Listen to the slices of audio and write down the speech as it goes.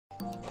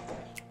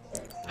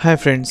Hi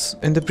friends,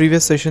 in the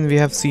previous session we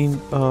have seen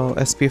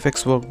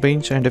SPFx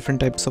workbench and different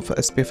types of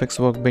SPFx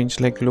workbench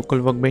like local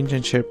workbench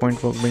and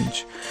SharePoint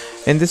workbench.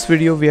 In this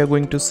video we are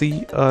going to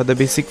see the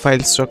basic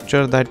file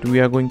structure that we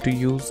are going to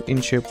use in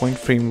SharePoint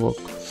framework.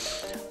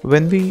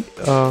 When we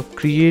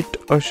create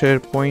a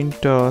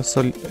SharePoint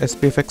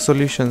SPFx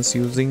solutions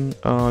using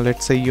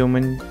let's say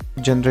human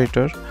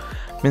generator,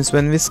 means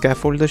when we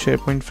scaffold the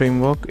SharePoint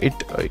framework,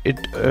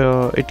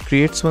 it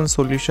creates one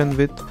solution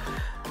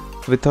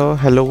with a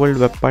hello world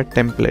web part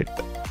template.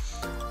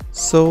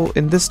 So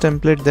in this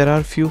template there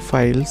are few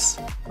files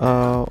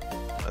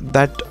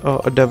that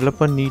a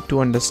developer need to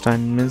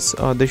understand, means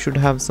they should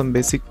have some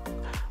basic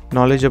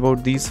knowledge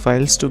about these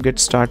files to get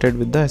started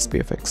with the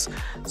SPFx.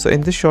 So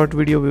in this short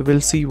video we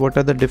will see what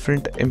are the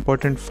different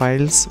important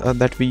files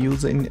that we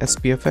use in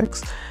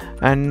SPFx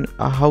and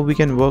how we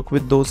can work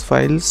with those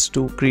files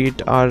to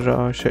create our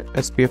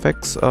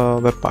SPFx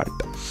web part.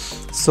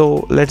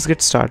 So let's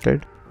get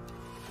started.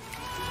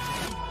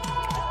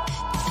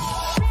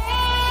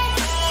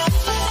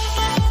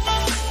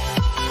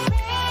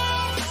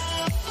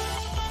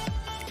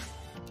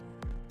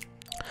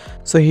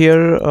 So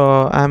here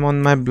I am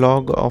on my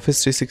blog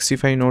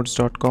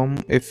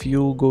office365notes.com. If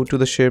you go to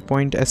the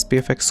SharePoint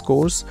SPFx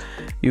course,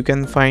 you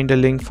can find a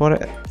link for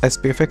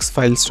SPFx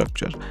file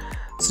structure.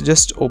 So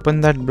just open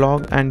that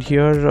blog, and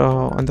here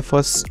on the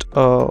first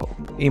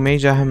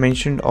image I have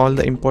mentioned all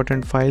the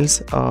important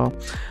files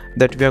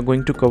that we are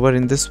going to cover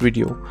in this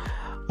video.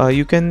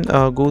 You can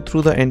go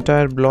through the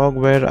entire blog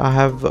where I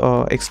have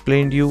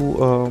explained you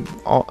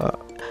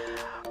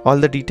all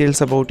the details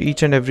about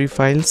each and every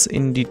files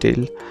in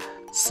detail.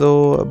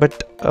 So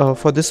but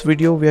for this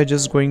video we are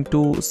just going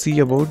to see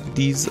about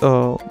these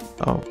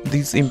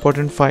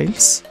important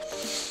files.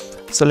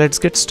 So let's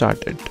get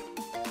started.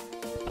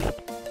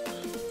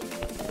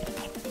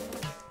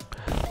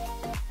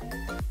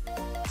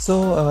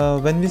 So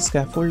when we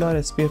scaffold our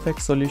SPFx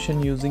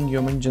solution using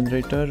human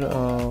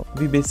generator,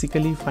 we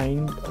basically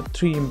find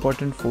three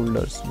important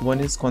folders.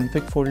 One is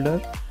config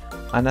folder,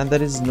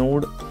 another is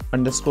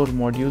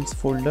node_modules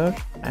folder,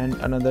 and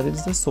another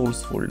is the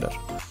source folder.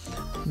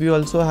 We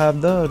also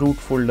have the root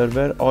folder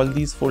where all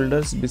these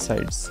folders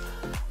besides.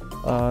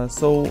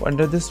 So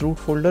under this root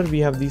folder we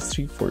have these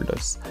three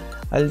folders.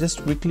 I'll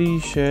just quickly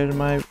share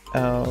my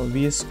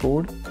VS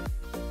Code.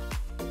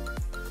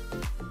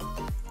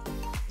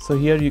 So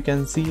here you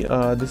can see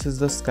this is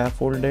the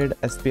scaffolded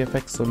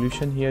SPFx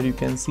solution. Here you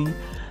can see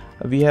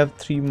we have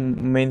three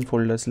main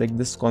folders, like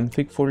this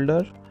config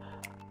folder,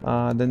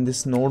 then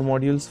this node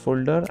modules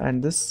folder,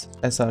 and this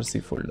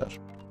src folder.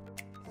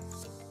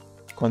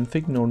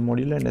 Config, node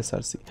module, and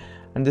src,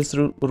 and this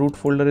root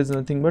folder is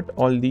nothing but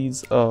all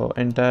these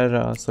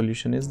entire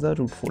solution is the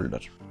root folder.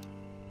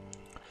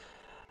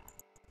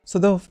 So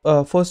the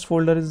first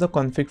folder is the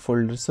config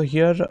folder. So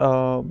here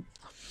the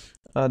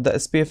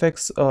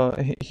SPFx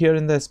here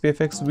in the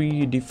SPFx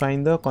we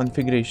define the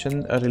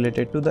configuration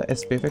related to the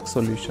SPFx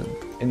solution.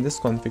 In this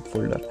config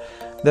folder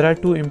there are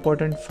two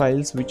important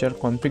files which are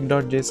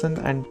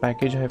config.json and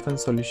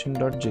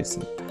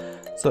package-solution.json.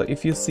 So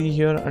if you see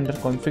here under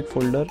config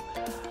folder,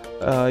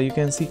 you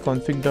can see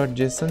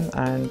config.json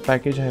and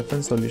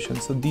package-solution.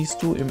 So these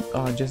two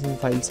JSON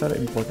files are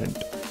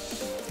important.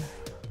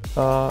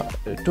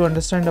 To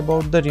understand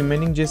about the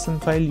remaining JSON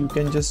file, you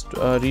can just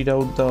read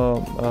out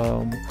the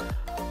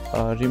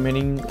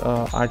remaining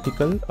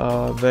article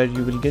where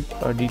you will get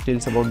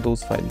details about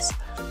those files.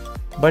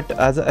 But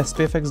as a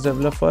SPFx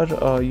developer,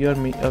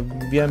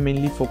 we are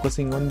mainly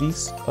focusing on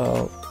these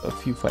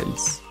few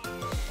files.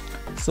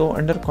 So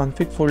under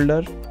config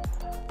folder,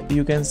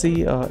 you can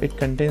see it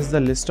contains the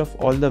list of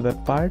all the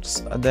web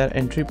parts, their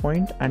entry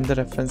point, and the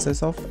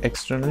references of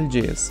external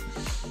JS.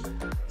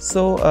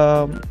 So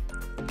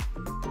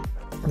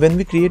when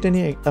we create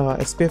any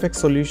SPFx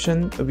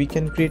solution, we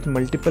can create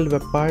multiple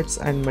web parts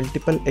and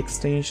multiple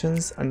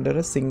extensions under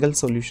a single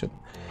solution.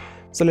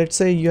 So let's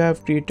say you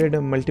have created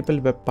multiple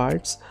web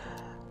parts.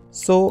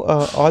 So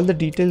all the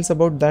details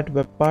about that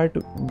web part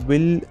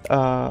will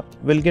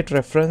get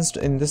referenced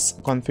in this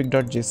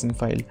config.json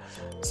file.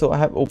 So I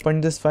have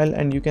opened this file,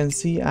 and you can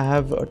see I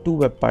have two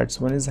web parts.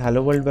 One is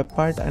hello world web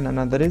part and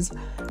another is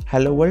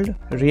hello world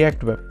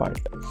react web part.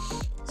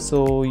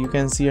 So you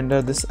can see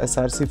under this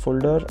src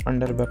folder,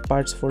 under web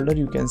parts folder,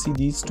 you can see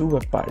these two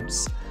web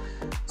parts.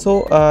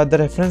 So the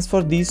reference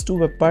for these two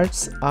web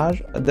parts are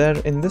there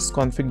in this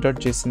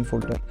config.json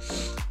folder.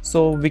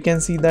 So we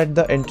can see that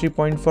the entry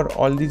point for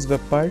all these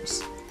web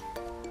parts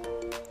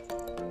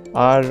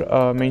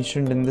are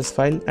mentioned in this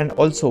file, and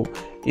also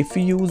if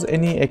we use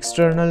any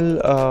external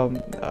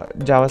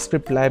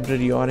JavaScript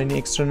library or any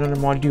external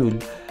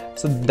module,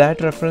 so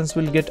that reference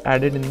will get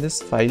added in this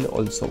file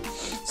also.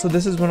 So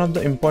this is one of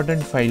the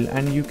important file,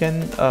 and you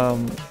can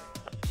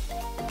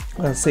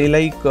say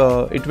like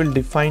it will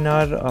define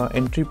our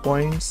entry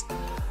points,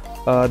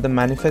 the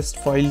manifest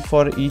file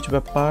for each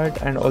web part,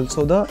 and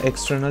also the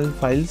external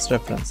files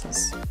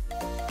references.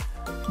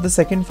 The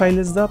second file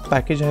is the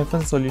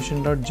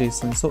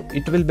package-solution.json. So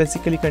it will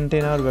basically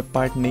contain our web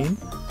part name,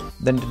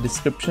 then the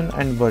description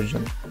and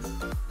version.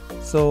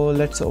 So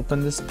let's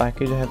open this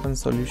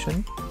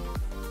package-solution.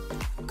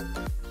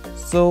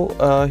 So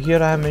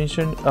here I have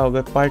mentioned a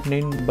web part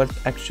name, but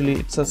actually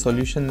it's a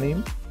solution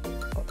name.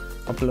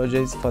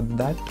 Apologize for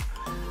that.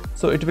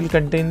 So it will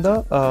contain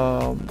the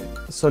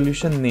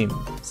solution name.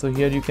 So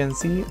here you can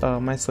see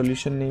my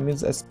solution name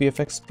is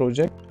SPFx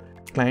project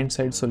client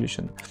side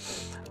solution.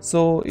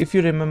 So if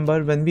you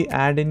remember, when we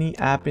add any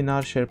app in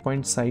our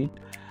SharePoint site,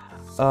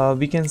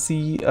 we can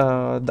see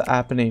the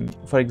app name,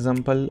 for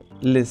example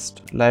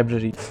list,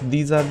 library.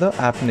 These are the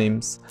app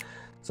names.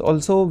 So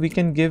also we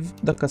can give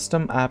the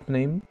custom app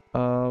name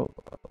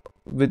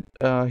with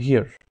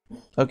here.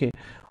 Okay,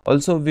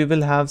 also we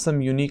will have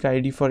some unique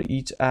ID for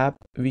each app.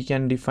 We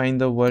can define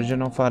the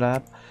version of our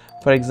app.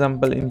 For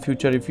example, in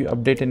future if you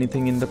update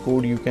anything in the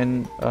code, you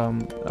can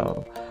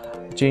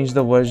change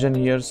the version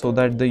here so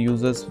that the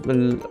users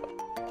will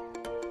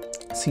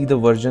see the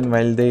version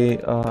while they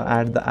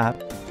add the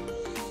app.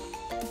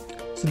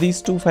 So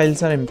these two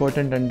files are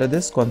important under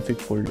this config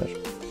folder.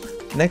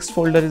 Next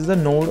folder is the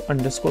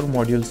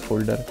node_modules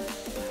folder.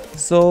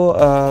 So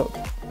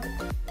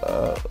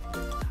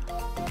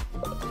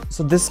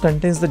this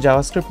contains the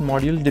JavaScript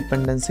module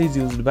dependencies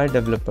used by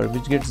developer,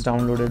 which gets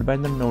downloaded by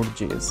the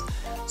Node.js.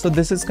 So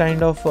this is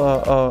kind of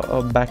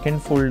a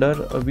backend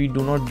folder. We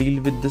do not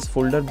deal with this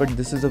folder, but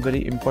this is a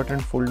very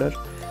important folder.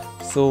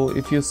 So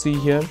if you see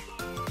here,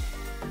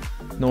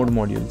 node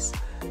modules.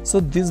 So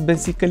this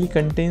basically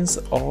contains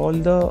all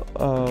the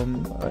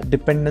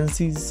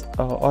dependencies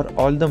or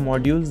all the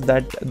modules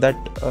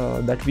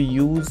that we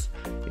use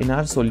in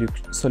our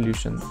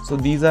solution. So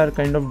these are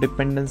kind of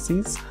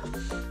dependencies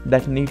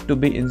that need to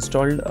be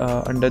installed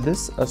under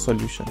this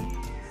solution.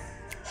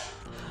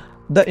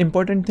 The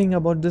important thing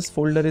about this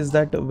folder is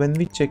that when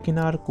we check in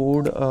our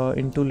code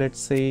into, let's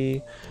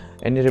say,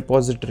 any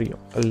repository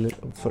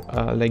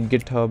like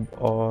GitHub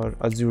or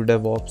Azure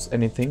DevOps,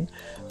 anything,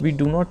 we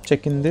do not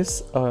check in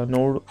this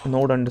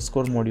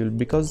node_module,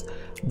 because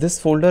this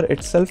folder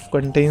itself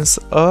contains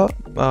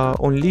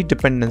only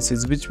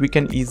dependencies which we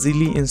can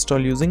easily install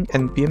using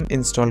npm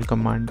install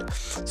command.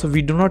 So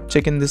we do not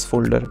check in this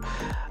folder.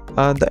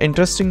 The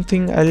interesting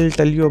thing I'll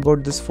tell you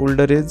about this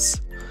folder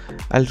is,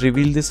 I'll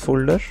reveal this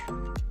folder,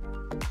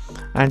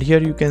 and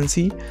here you can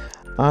see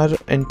our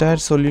entire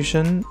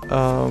solution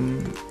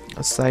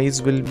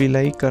size will be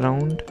like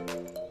around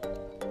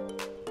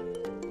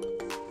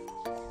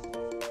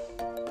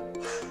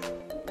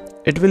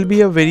it will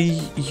be a very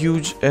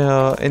huge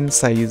in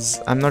size.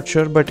 I'm not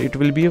sure, but it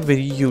will be a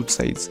very huge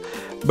size.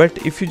 But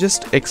if you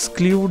just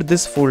exclude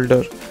this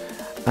folder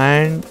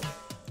and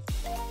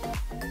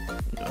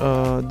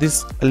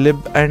this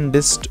lib and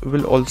dist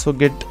will also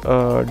get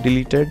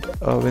deleted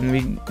when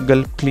we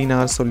gulp clean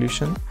our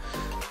solution.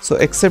 So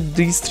except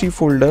these three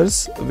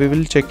folders, we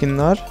will check in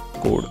our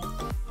code.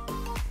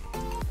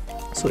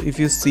 So if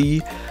you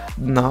see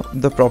now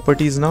the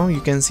properties, now you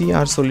can see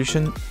our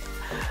solution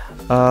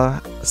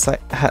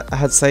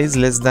has size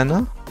less than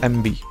a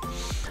MB.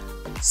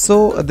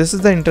 So this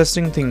is the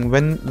interesting thing.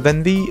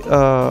 When we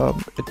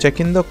check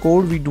in the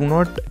code, we do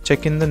not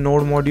check in the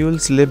node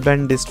modules, lib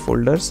and dist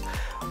folders.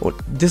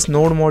 This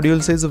node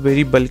modules is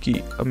very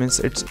bulky. I mean,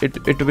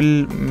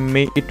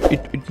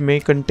 it may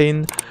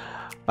contain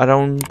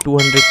around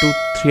 200 to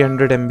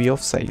 300 MB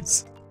of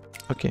size.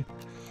 Okay.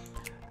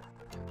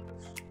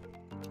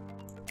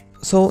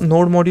 So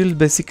node module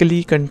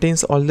basically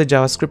contains all the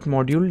JavaScript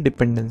module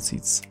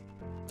dependencies.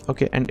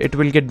 Okay, and it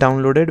will get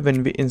downloaded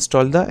when we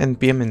install the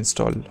npm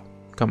install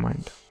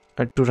command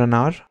to run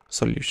our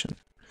solution.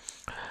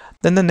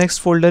 Then the next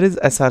folder is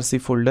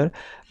src folder.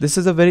 This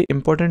is a very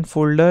important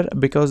folder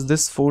because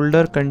this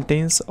folder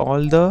contains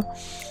all the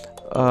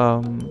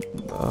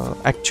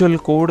actual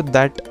code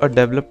that a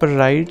developer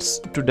writes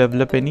to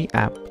develop any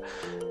app.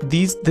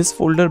 This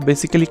folder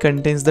basically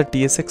contains the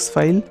tsx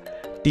file,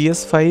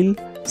 ts file,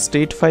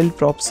 state file,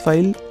 props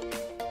file,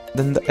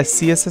 then the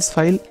scss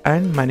file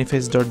and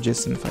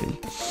manifest.json file.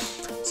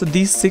 So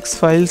these 6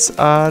 files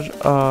are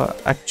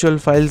actual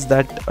files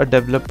that a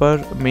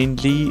developer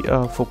mainly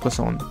focus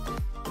on.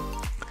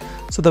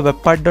 So the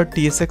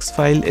webpart.tsx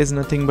file is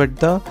nothing but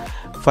the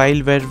file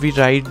where we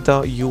write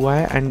the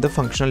UI and the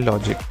functional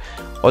logic.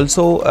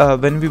 Also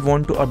when we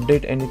want to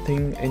update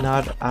anything in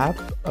our app,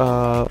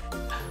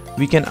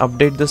 we can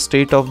update the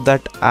state of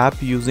that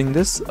app using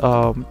this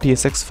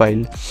tsx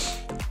file.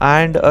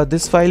 And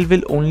this file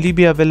will only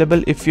be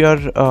available if you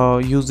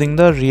are using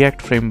the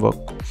React framework.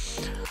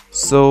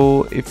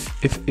 So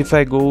if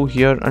I go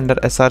here under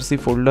src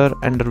folder,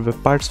 under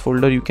webparts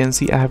folder, you can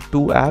see I have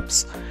 2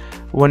 apps.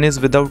 One is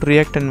without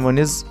React and one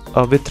is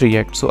with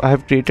React. So I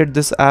have created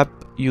this app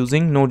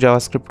using no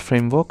JavaScript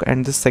framework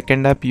and this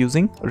second app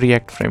using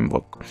React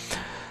framework.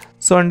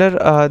 So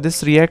under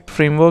this React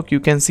framework, you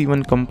can see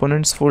one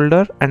components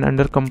folder, and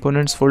under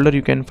components folder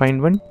you can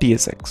find one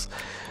tsx.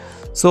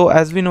 So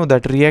as we know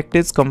that React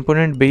is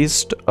component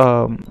based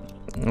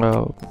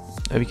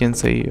we can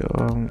say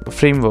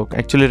framework.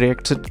 Actually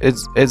React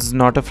is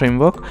not a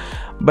framework,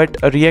 but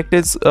React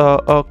is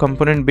a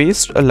component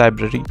based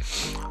library.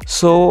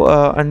 So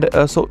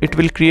it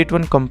will create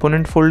one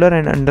component folder,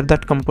 and under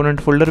that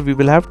component folder we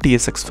will have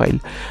tsx file.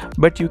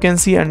 But you can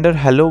see under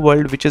hello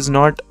world, which is a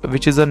no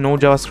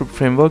JavaScript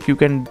framework, you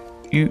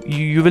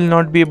will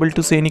not be able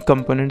to see any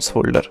components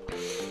folder,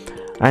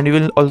 and you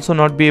will also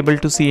not be able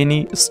to see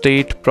any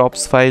state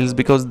props files,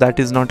 because that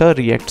is not a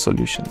React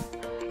solution.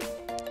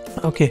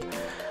 Okay,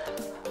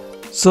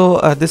 so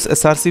this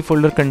src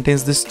folder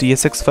contains this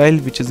tsx file,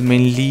 which is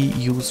mainly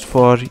used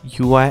for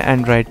UI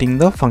and writing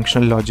the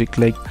functional logic,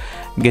 like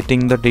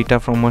getting the data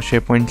from a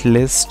SharePoint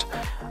list,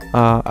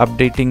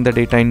 updating the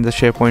data in the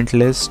SharePoint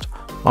list,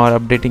 or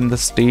updating the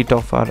state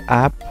of our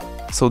app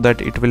so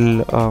that it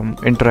will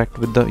interact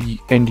with the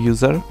end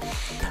user.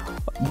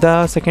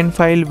 The second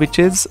file, which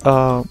is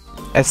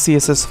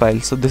SCSS file,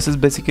 so this is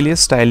basically a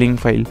styling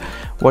file.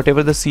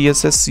 Whatever the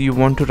CSS you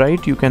want to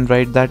write, you can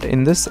write that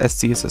in this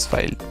SCSS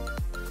file.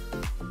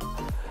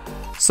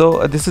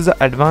 So this is an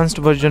advanced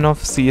version of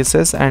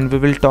CSS, and we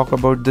will talk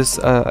about this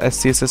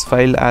SCSS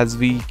file as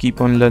we keep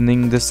on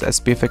learning this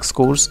SPFx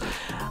course.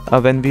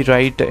 When we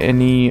write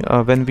any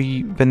when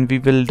we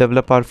will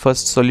develop our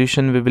first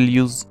solution, we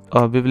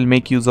will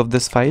make use of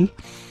this file.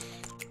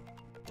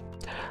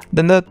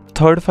 Then the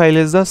third file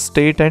is the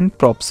state and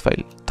props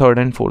file, third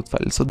and fourth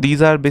file. So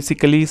these are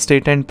basically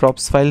state and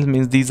props files,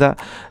 means these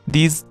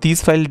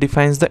file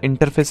defines the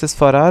interfaces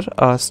for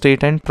our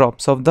state and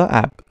props of the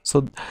app.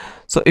 So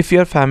if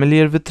you are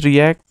familiar with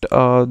React,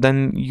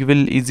 then you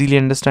will easily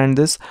understand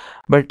this,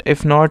 but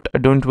if not,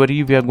 don't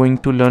worry, we are going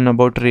to learn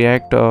about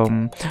React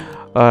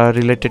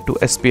related to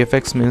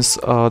SPFx, means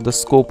the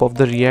scope of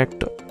the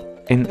React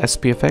in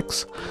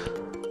SPFx.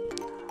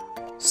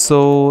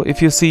 So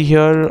if you see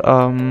here,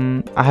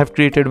 I have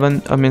created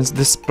one, means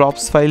this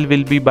props file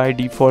will be by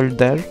default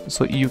there.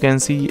 So you can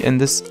see in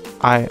this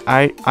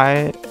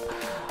I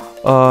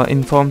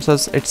informs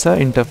us it's a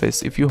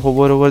interface. If you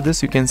hover over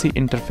this, you can see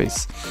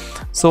interface.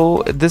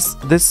 So this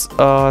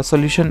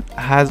solution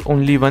has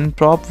only one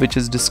prop, which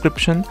is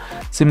description.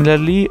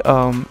 Similarly,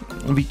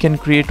 we can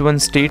create one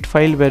state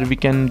file where we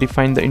can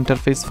define the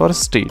interface for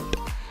state.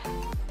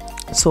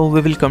 So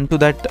we will come to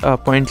that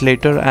point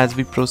later as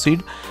we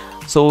proceed.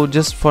 So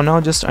just for now,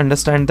 just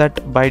understand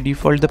that by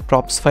default the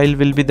props file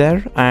will be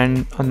there,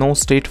 and no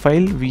state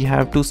file. We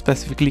have to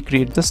specifically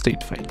create the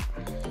state file.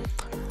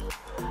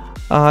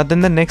 Then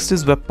the next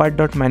is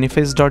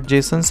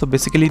webpart.manifest.json. So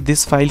basically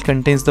this file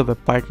contains the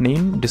webpart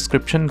name,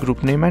 description,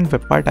 group name, and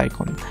webpart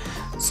icon.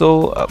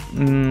 So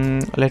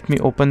let me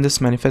open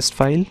this manifest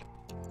file.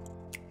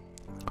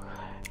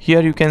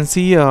 Here you can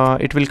see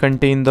it will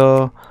contain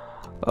the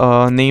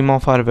name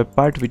of our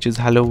webpart, which is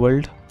hello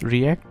world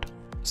React.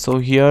 So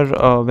here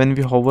when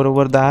we hover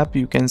over the app,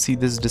 you can see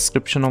this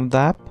description of the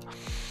app.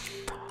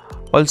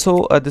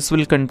 Also this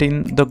will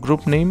contain the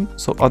group name.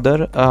 So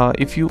other,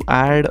 if you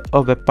add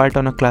a webpart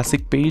on a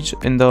classic page,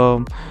 in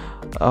the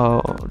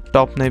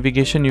top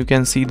navigation you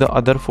can see the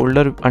other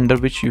folder under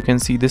which you can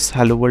see this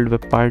hello world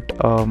webpart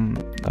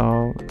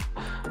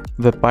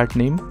webpart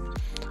name.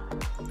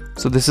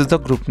 So this is the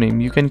group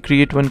name. You can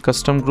create one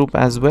custom group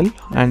as well,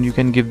 and you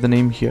can give the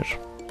name here.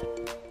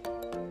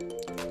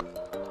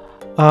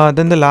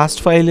 Then the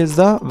last file is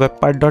the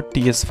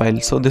webpart.ts file.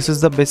 So this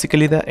is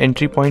basically the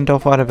entry point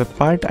of our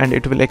webpart, and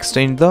it will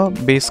extend the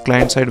base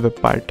client side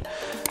webpart.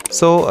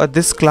 So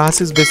this class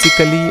is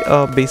basically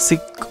a basic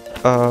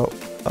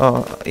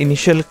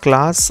initial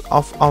class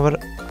of our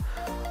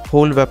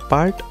whole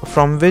webpart,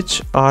 from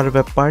which our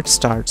webpart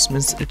starts.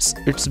 Means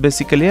it's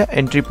basically an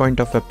entry point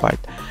of webpart,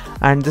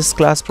 and this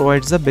class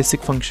provides the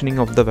basic functioning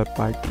of the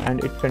webpart,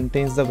 and it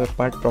contains the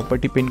webpart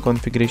property pane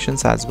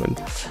configurations as well.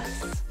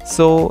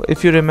 So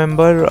if you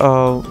remember,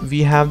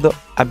 we have the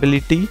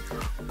ability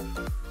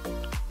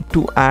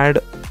to add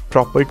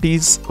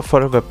properties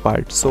for a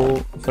webpart. So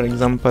for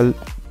example,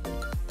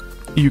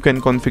 you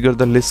can configure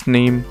the list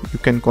name, you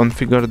can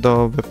configure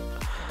the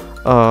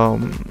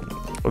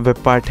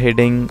webpart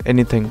heading,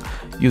 anything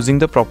using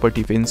the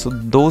property pane. So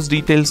those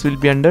details will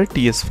be under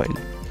TS file.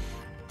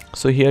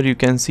 So here you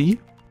can see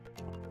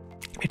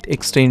it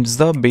extends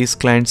the base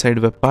client side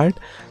webpart.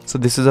 So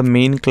this is a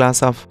main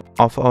class of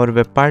our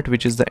webpart,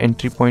 which is the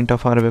entry point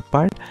of our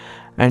webpart.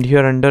 And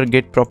here under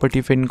get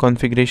property pane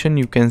configuration,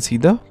 you can see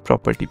the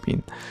property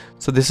pane.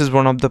 So this is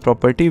one of the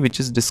property, which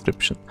is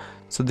description.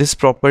 So this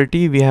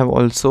property we have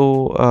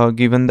also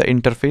given the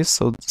interface.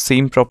 So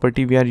same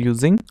property we are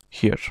using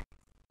here.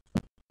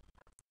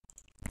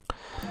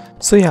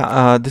 So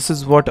yeah, this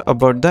is what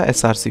about the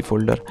src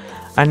folder.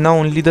 And now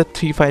only the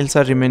 3 files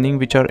are remaining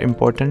which are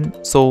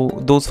important. So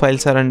those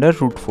files are under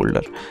root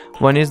folder.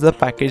 One is the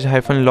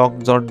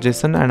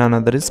package-log.json and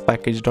another is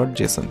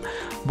package.json.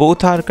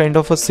 Both are kind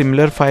of a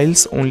similar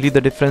files, only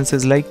the difference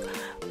is like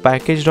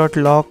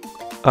package.log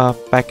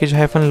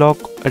package-log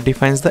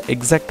defines the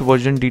exact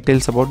version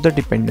details about the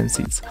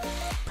dependencies.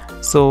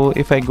 So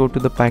if I go to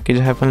the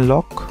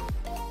package-log,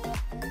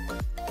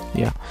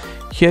 yeah,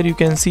 here you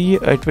can see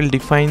it will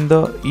define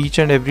the each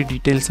and every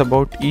details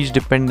about each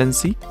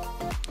dependency.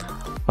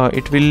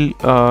 It will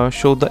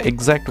show the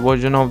exact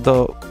version of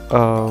the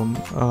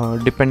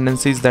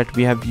dependencies that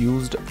we have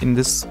used in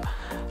this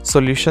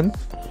solution,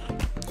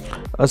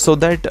 so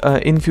that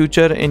in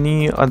future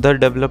any other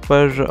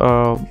developer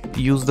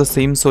use the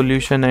same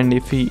solution, and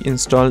if he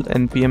install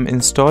npm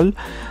install,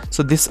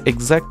 so this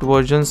exact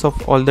versions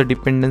of all the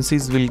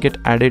dependencies will get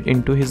added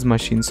into his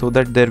machine, so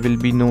that there will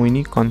be no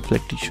any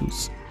conflict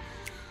issues.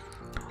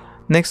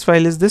 Next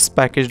file is this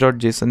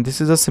package.json.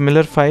 This is a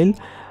similar file,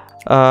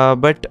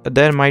 but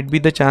there might be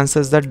the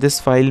chances that this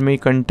file may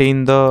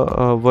contain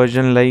the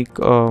version like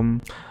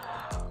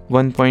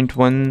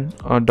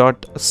 1.1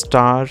 dot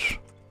star,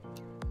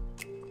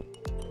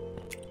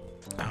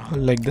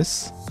 like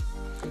this,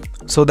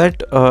 so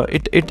that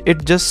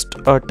it just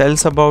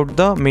tells about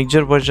the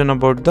major version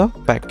about the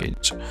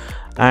package,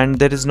 and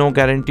there is no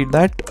guarantee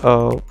that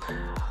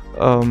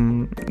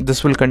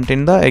this will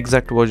contain the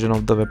exact version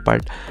of the web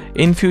part.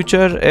 In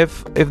future,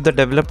 if the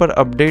developer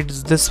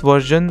updates this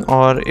version,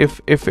 or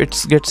if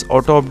it gets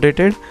auto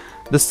updated,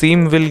 the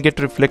same will get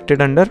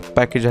reflected under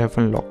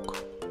package-lock.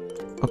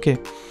 Okay,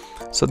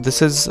 so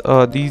this is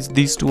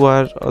these two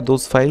are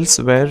those files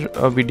where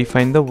we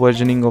define the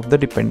versioning of the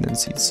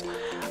dependencies.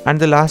 And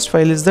the last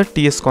file is the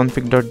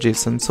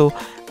tsconfig.json. so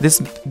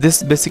this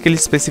basically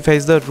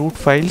specifies the root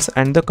files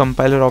and the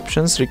compiler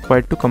options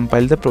required to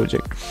compile the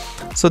project.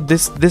 So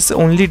this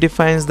only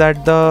defines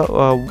that the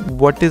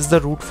what is the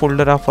root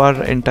folder of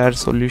our entire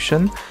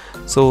solution.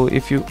 So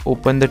if you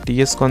open the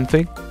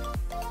tsconfig,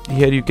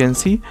 here you can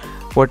see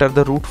what are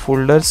the root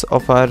folders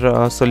of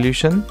our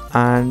solution,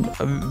 and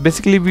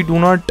basically we do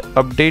not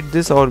update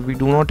this or we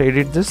do not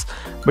edit this,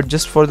 but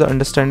just for the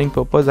understanding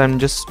purpose I'm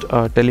just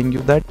telling you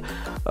that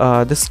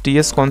this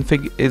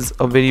tsconfig is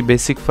a very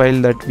basic file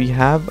that we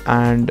have,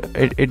 and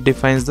it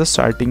defines the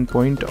starting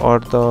point or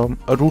the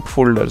root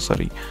folder,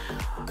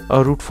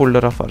 a root folder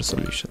of our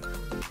solution.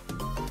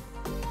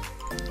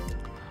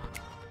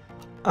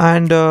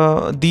 And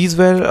these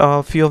were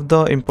a few of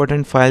the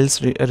important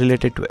files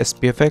related to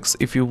SPFx.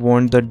 If you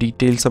want the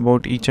details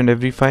about each and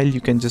every file, you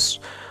can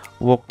just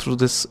walk through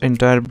this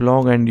entire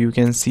blog and you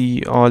can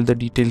see all the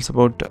details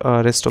about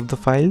rest of the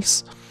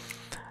files.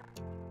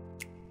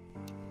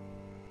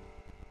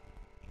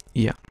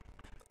 Yeah,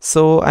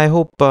 so I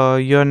hope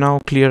you're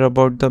now clear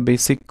about the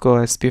basic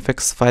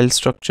SPFx file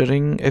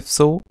structuring. If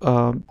so,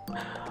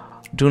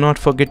 do not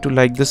forget to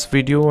like this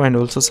video and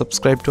also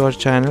subscribe to our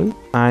channel,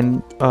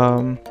 and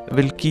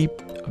we'll keep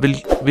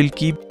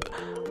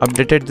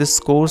updated this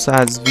course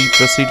as we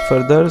proceed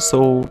further.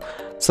 So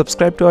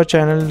subscribe to our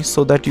channel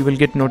so that you will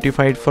get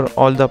notified for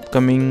all the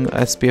upcoming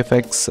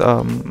SPFx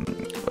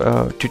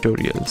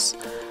tutorials.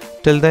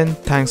 Till then,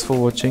 thanks for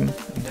watching.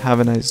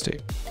 Have a nice day.